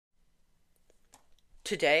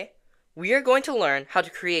Today, we are going to learn how to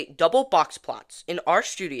create double box plots in our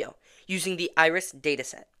studio using the iris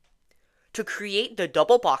dataset. To create the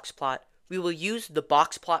double box plot, we will use the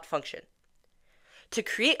boxplot function. To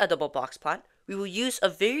create a double box plot, we will use a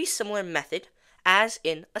very similar method as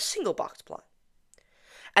in a single box plot.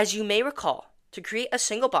 As you may recall, to create a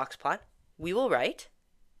single box plot, we will write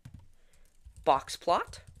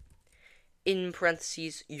boxplot, in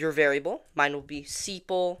parentheses your variable, mine will be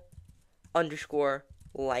sepal underscore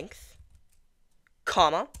length,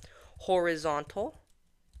 comma, horizontal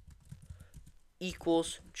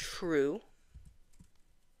equals true,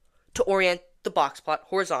 to orient the box plot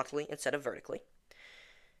horizontally instead of vertically.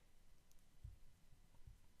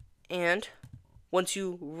 And once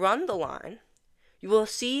you run the line, you will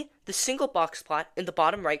see the single box plot in the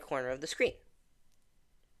bottom right corner of the screen.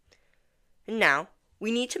 And now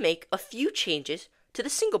we need to make a few changes to the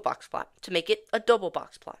single box plot to make it a double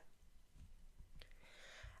box plot.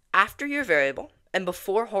 After your variable and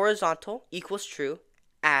before horizontal equals true,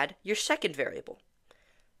 add your second variable.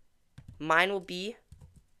 Mine will be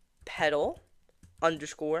petal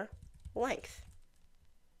underscore length.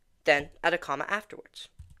 Then add a comma afterwards.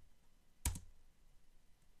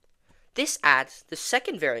 This adds the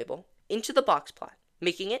second variable into the box plot,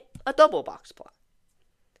 making it a double box plot.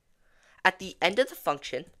 At the end of the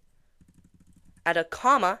function, add a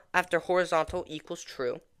comma after horizontal equals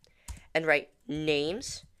true, and write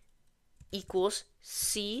names equals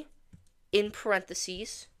C in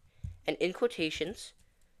parentheses and in quotations,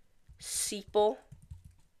 sepal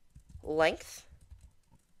length,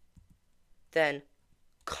 then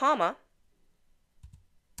comma,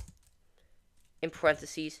 in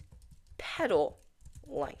parentheses, petal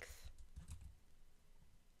length.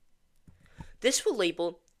 This will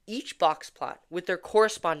label each box plot with their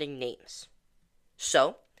corresponding names.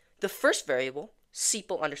 So, the first variable,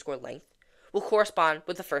 sepal underscore length, will correspond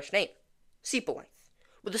with the first name, sepal length,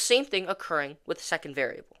 with the same thing occurring with the second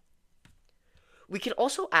variable. We can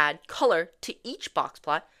also add color to each box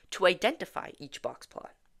plot to identify each box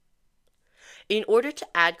plot. In order to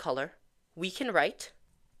add color, we can write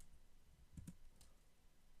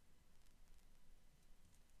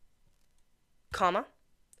comma,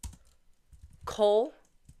 col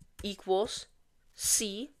equals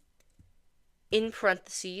C in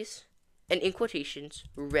parentheses and in quotations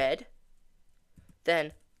red,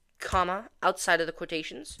 then comma outside of the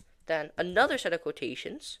quotations, then another set of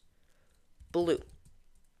quotations blue.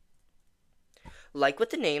 Like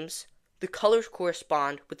with the names, the colors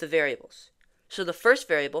correspond with the variables. So the first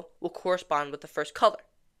variable will correspond with the first color,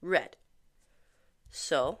 red.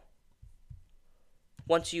 So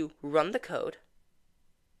once you run the code,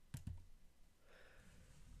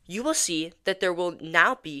 you will see that there will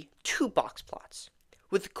now be two box plots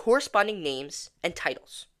with corresponding names and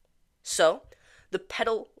titles. So the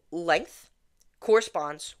petal length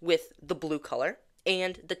corresponds with the blue color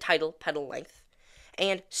and the title petal length,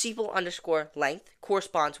 and sepal underscore length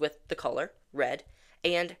corresponds with the color red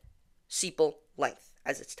and sepal length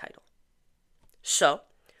as its title. So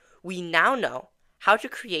we now know how to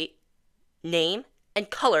create, name, and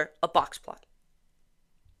color a box plot.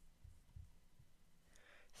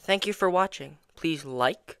 Thank you for watching. Please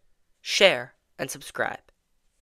like, share, and subscribe.